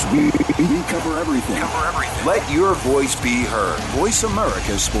pros, we cover everything. Let your voice be heard. Voice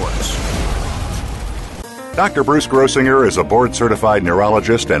America Sports. Dr. Bruce Grossinger is a board-certified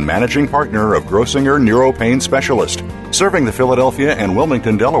neurologist and managing partner of Grossinger Neuropain Specialist, serving the Philadelphia and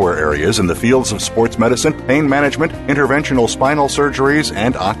Wilmington, Delaware areas in the fields of sports medicine, pain management, interventional spinal surgeries,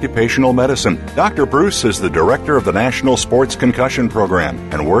 and occupational medicine. Dr. Bruce is the director of the National Sports Concussion Program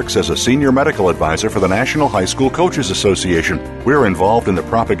and works as a senior medical advisor for the National High School Coaches Association. We're involved in the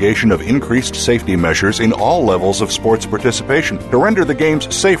propagation of increased safety measures in all levels of sports participation to render the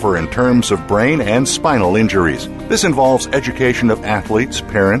games safer in terms of brain and spinal injuries. This involves education of athletes,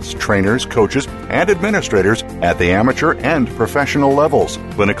 parents, trainers, coaches, and administrators at the amateur and professional levels.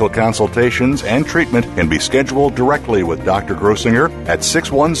 Clinical consultations and treatment can be scheduled directly with Dr. Grossinger at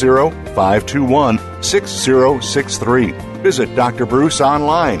 610-521-6063. Visit Dr. Bruce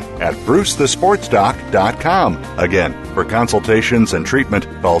online at brucethesportsdoc.com. Again, for consultations and treatment,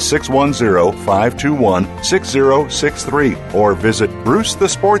 call 610-521-6063 or visit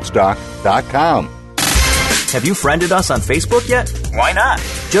brucethesportsdoc.com. Have you friended us on Facebook yet? Why not?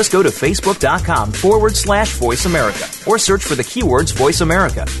 Just go to facebook.com/Voice America or search for the keywords Voice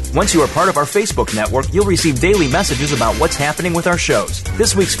America. Once you are part of our Facebook network, you'll receive daily messages about what's happening with our shows,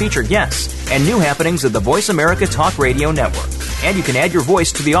 this week's featured guests, and new happenings of the Voice America Talk Radio Network. And you can add your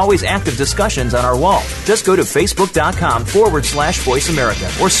voice to the always active discussions on our wall. Just go to facebook.com/Voice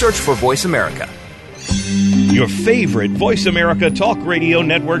America or search for Voice America. Your favorite Voice America Talk Radio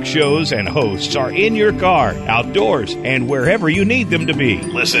Network shows and hosts are in your car, outdoors, and wherever you need them to be.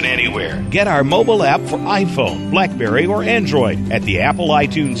 Listen anywhere. Get our mobile app for iPhone, BlackBerry, or Android at the Apple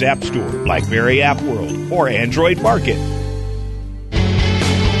iTunes App Store, BlackBerry App World, or Android Market.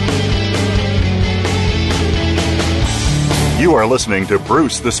 You are listening to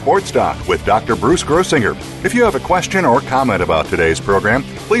Bruce the Sports Doc with Dr. Bruce Grossinger. If you have a question or comment about today's program,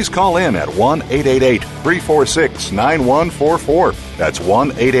 please call in at 1-888-346-9144. That's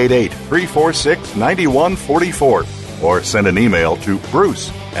 1-888-346-9144. Or send an email to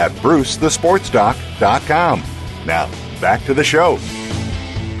bruce@brucethesportsdoc.com. Now, back to the show.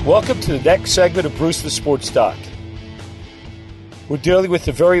 Welcome to the next segment of Bruce the Sports Doc. We're dealing with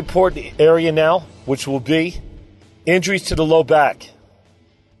a very important area now, which will be injuries to the low back.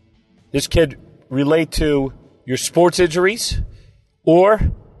 This could relate to your sports injuries or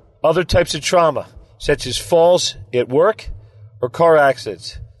other types of trauma, such as falls at work or car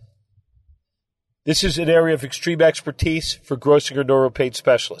accidents. This is an area of extreme expertise for Grossinger neuropain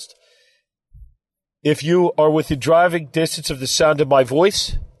specialist. If you are within driving distance of the sound of my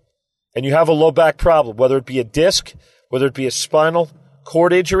voice and you have a low back problem, whether it be a disc, whether it be a spinal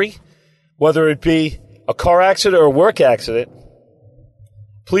cord injury, whether it be a car accident or a work accident,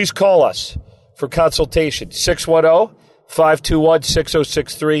 please call us for consultation.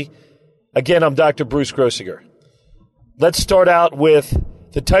 610-521-6063. Again, I'm Dr. Bruce Grossinger. Let's start out with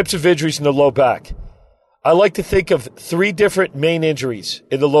the types of injuries in the low back. I like to think of three different main injuries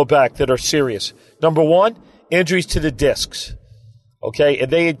in the low back that are serious. Number one, injuries to the discs. Okay,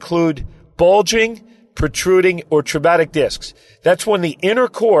 and they include bulging, protruding, or traumatic discs. That's when the inner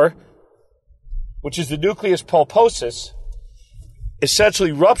core, which is the nucleus pulposus,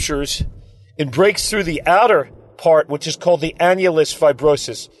 essentially ruptures and breaks through the outer part, which is called the annulus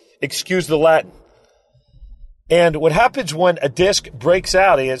fibrosus. Excuse the Latin. And what happens when a disc breaks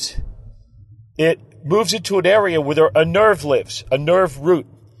out is it moves into an area where a nerve lives, a nerve root.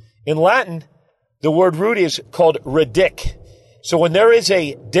 In Latin, the word root is called radic. So when there is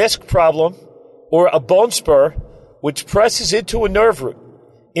a disc problem or a bone spur which presses into a nerve root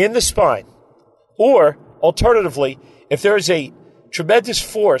in the spine, or, alternatively, if there is a tremendous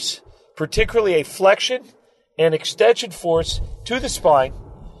force, particularly a flexion and extension force to the spine,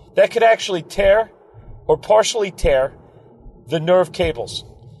 that could actually tear or partially tear the nerve cables.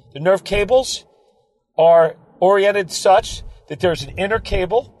 The nerve cables are oriented such that there's an inner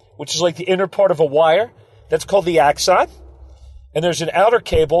cable, which is like the inner part of a wire, that's called the axon, and there's an outer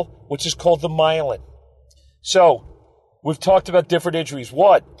cable, which is called the myelin. So, we've talked about different injuries.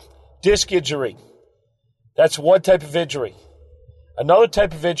 What? Disc injury. That's one type of injury. Another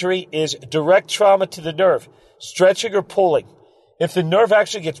type of injury is direct trauma to the nerve, stretching or pulling. If the nerve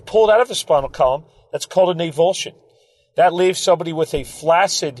actually gets pulled out of the spinal column, that's called an avulsion. That leaves somebody with a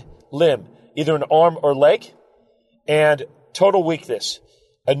flaccid limb, either an arm or leg, and total weakness.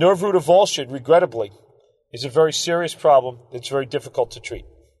 A nerve root avulsion, regrettably, is a very serious problem that's very difficult to treat.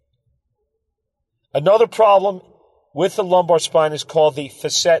 Another problem with the lumbar spine is called the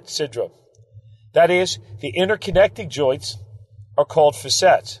facet syndrome. That is, the interconnecting joints are called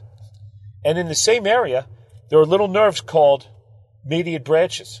facets. And in the same area, there are little nerves called median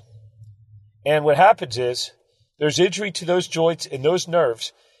branches. And what happens is there's injury to those joints and those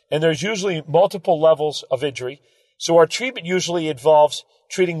nerves, and there's usually multiple levels of injury. So our treatment usually involves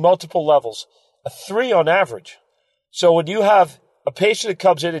treating multiple levels, 3 on average. So when you have a patient that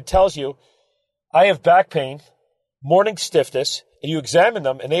comes in and tells you, I have back pain, morning stiffness, and you examine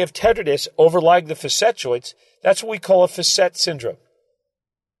them and they have tenderness overlying the facet joints, that's what we call a facet syndrome.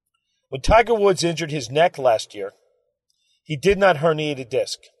 When Tiger Woods injured his neck last year, he did not herniate a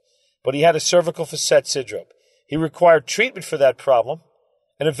disc, but he had a cervical facet syndrome. He required treatment for that problem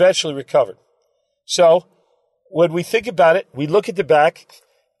and eventually recovered. So, when we think about it, we look at the back.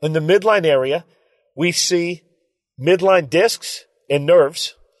 In the midline area, we see midline discs and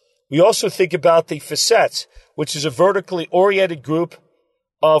nerves. We also think about the facets, which is a vertically oriented group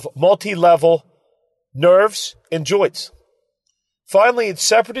of multi-level nerves and joints. Finally, it's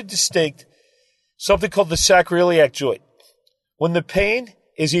separate and distinct, something called the sacroiliac joint. When the pain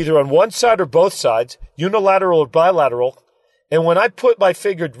is either on one side or both sides, unilateral or bilateral, and when I put my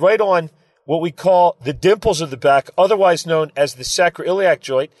finger right on what we call the dimples of the back, otherwise known as the sacroiliac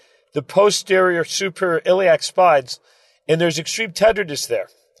joint, the posterior superior iliac spines, and there's extreme tenderness there.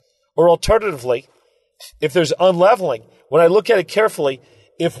 Or alternatively, if there's unleveling, when I look at it carefully,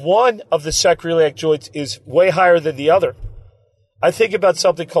 if one of the sacroiliac joints is way higher than the other, I think about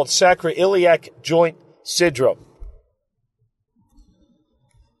something called sacroiliac joint syndrome.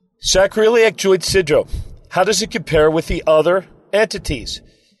 Sacroiliac joint syndrome. How does it compare with the other entities?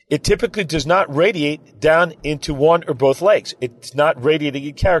 It typically does not radiate down into one or both legs. It's not radiating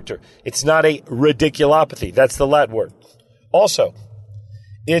in character. It's not a radiculopathy. That's the Latin word. Also,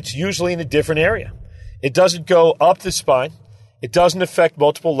 it's usually in a different area. It doesn't go up the spine. It doesn't affect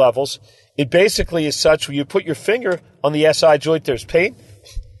multiple levels. It basically is such when you put your finger on the SI joint, there's pain.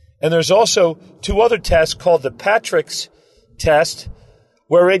 And there's also two other tests called the Patrick's test,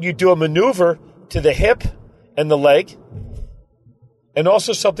 wherein you do a maneuver to the hip and the leg, and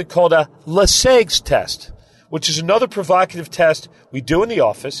also something called a Laseg's test, which is another provocative test we do in the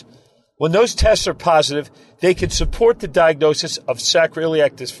office. When those tests are positive, they can support the diagnosis of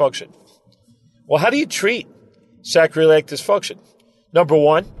sacroiliac dysfunction. Well, how do you treat sacroiliac dysfunction? Number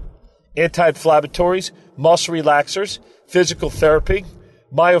one, anti-inflammatories, muscle relaxers, physical therapy,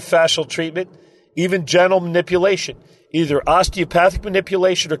 myofascial treatment, even gentle manipulation, either osteopathic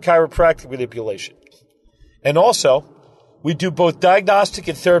manipulation or chiropractic manipulation. And also, we do both diagnostic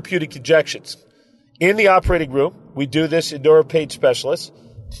and therapeutic injections. In the operating room, we do this in neuropain specialists.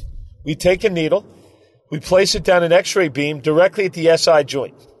 We take a needle, we place it down an X-ray beam directly at the SI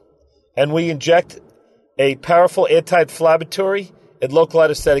joint, and we inject a powerful anti-inflammatory and local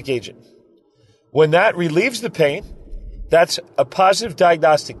anesthetic agent. When that relieves the pain, that's a positive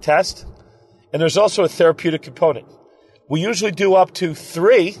diagnostic test, and there's also a therapeutic component. We usually do up to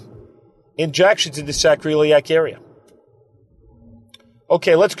 3 injections in the sacroiliac area.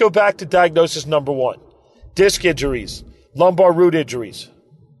 Okay, let's go back to diagnosis number 1. Disc injuries, lumbar root injuries.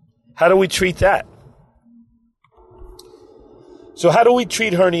 How do we treat that? So how do we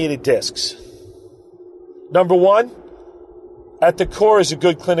treat herniated discs? Number 1, at the core is a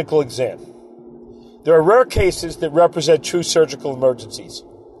good clinical exam. There are rare cases that represent true surgical emergencies.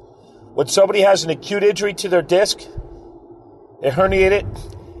 When somebody has an acute injury to their disc, they herniate it,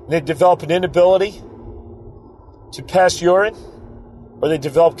 and they develop an inability to pass urine, or they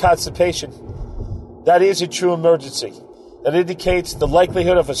develop constipation, that is a true emergency. That indicates the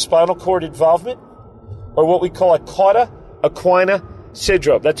likelihood of a spinal cord involvement, or what we call a cauda equina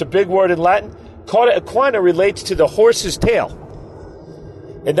syndrome. That's a big word in Latin. Cauda equina relates to the horse's tail.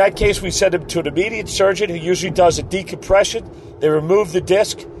 In that case, we send them to an immediate surgeon who usually does a decompression. They remove the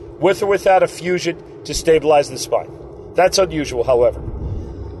disc with or without a fusion to stabilize the spine. That's unusual, however.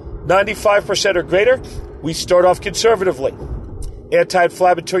 95% or greater, we start off conservatively.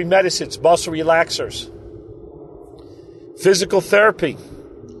 Anti-inflammatory medicines, muscle relaxers, physical therapy,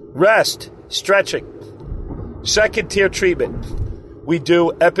 rest, stretching. Second-tier treatment, we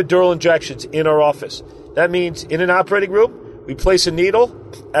do epidural injections in our office. That means in an operating room, we place a needle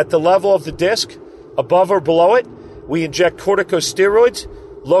at the level of the disc, above or below it. We inject corticosteroids,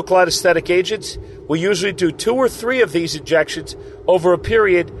 local anesthetic agents. We usually do 2 or 3 of these injections over a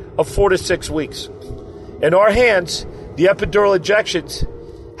period of 4 to 6 weeks. In our hands, the epidural injections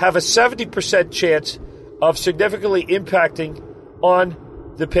have a 70% chance of significantly impacting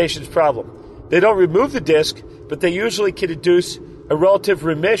on the patient's problem. They don't remove the disc, but they usually can induce a relative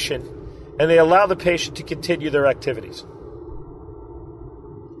remission, and they allow the patient to continue their activities.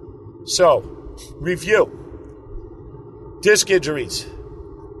 So, review. Disc injuries.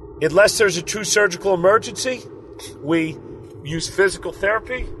 Unless there's a true surgical emergency, we use physical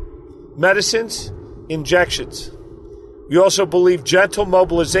therapy, medicines, injections. We also believe gentle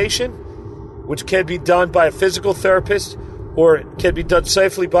mobilization, which can be done by a physical therapist or can be done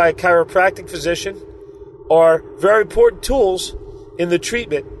safely by a chiropractic physician, are very important tools in the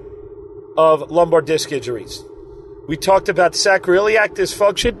treatment of lumbar disc injuries. We talked about sacroiliac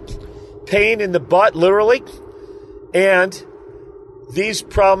dysfunction, pain in the butt, literally, and these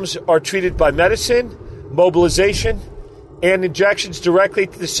problems are treated by medicine, mobilization, and injections directly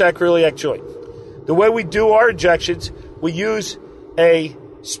to the sacroiliac joint. The way we do our injections, we use a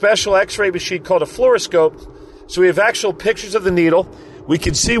special X-ray machine called a fluoroscope So we have actual pictures of the needle. We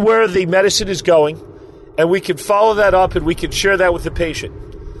can see where the medicine is going, and we can follow that up, and we can share that with the patient.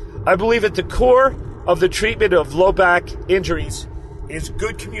 I believe at the core of the treatment of low back injuries is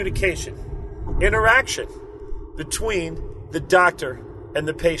good communication, interaction between the doctor and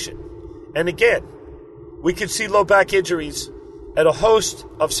the patient. And again, we can see low back injuries at a host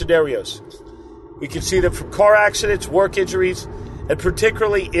of scenarios. We can see them from car accidents, work injuries, and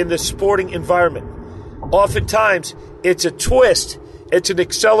particularly in the sporting environment. Oftentimes, it's a twist, it's an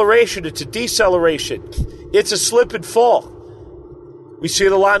acceleration, it's a deceleration, it's a slip and fall. We see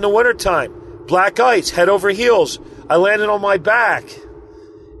it a lot in the wintertime. Black ice, head over heels, I landed on my back.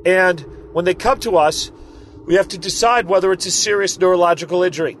 And when they come to us, we have to decide whether it's a serious neurological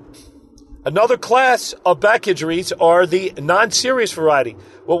injury. Another class of back injuries are the non-serious variety,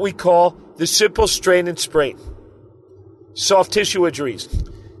 what we call the simple strain and sprain. Soft tissue injuries.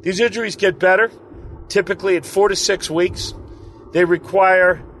 These injuries get better, typically in 4 to 6 weeks. They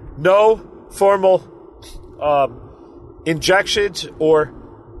require no formal injections or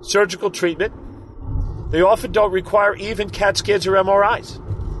surgical treatment. They often don't require even CAT scans or MRIs.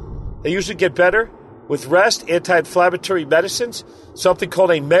 They usually get better with rest, anti-inflammatory medicines, something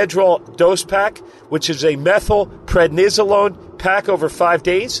called a Medrol dose pack, which is a methylprednisolone pack over 5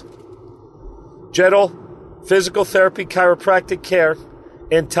 days, gentle physical therapy, chiropractic care,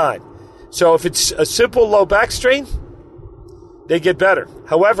 and time. So if it's a simple low back strain, they get better.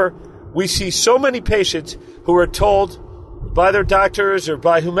 However, we see so many patients who are told by their doctors or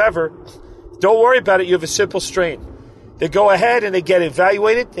by whomever, don't worry about it, you have a simple strain. They go ahead and they get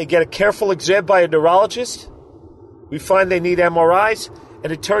evaluated. They get a careful exam by a neurologist. We find they need MRIs,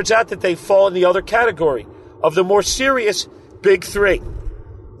 and it turns out that they fall in the other category of the more serious big three.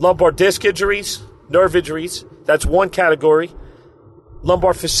 Lumbar disc injuries, nerve injuries, that's one category.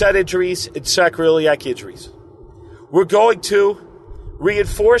 Lumbar facet injuries, and sacroiliac injuries. We're going to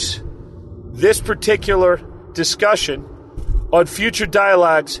reinforce this particular discussion on future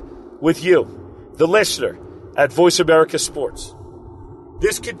dialogues with you, the listener, at Voice America Sports.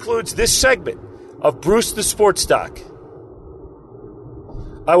 This concludes this segment of Bruce the Sports Doc.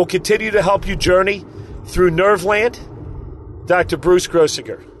 I will continue to help you journey through Nerveland, Dr. Bruce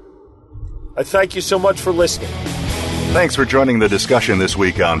Grossinger. I thank you so much for listening. Thanks for joining the discussion this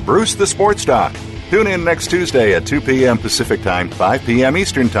week on Bruce the Sports Doc. Tune in next Tuesday at 2 p.m. Pacific Time, 5 p.m.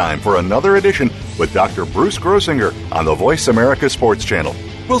 Eastern Time for another edition with Dr. Bruce Grossinger on the Voice America Sports Channel.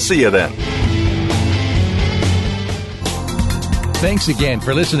 We'll see you then. Thanks again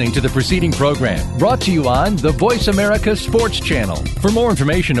for listening to the preceding program, brought to you on the Voice America Sports Channel. For more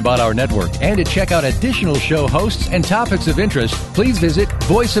information about our network and to check out additional show hosts and topics of interest, please visit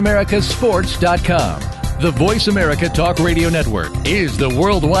voiceamericasports.com. The Voice America Talk Radio Network is the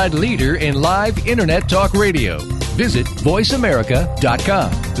worldwide leader in live Internet talk radio. Visit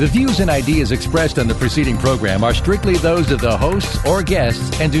voiceamerica.com. The views and ideas expressed on the preceding program are strictly those of the hosts or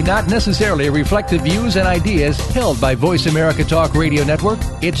guests and do not necessarily reflect the views and ideas held by Voice America Talk Radio Network,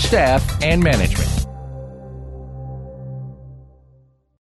 its staff, and management.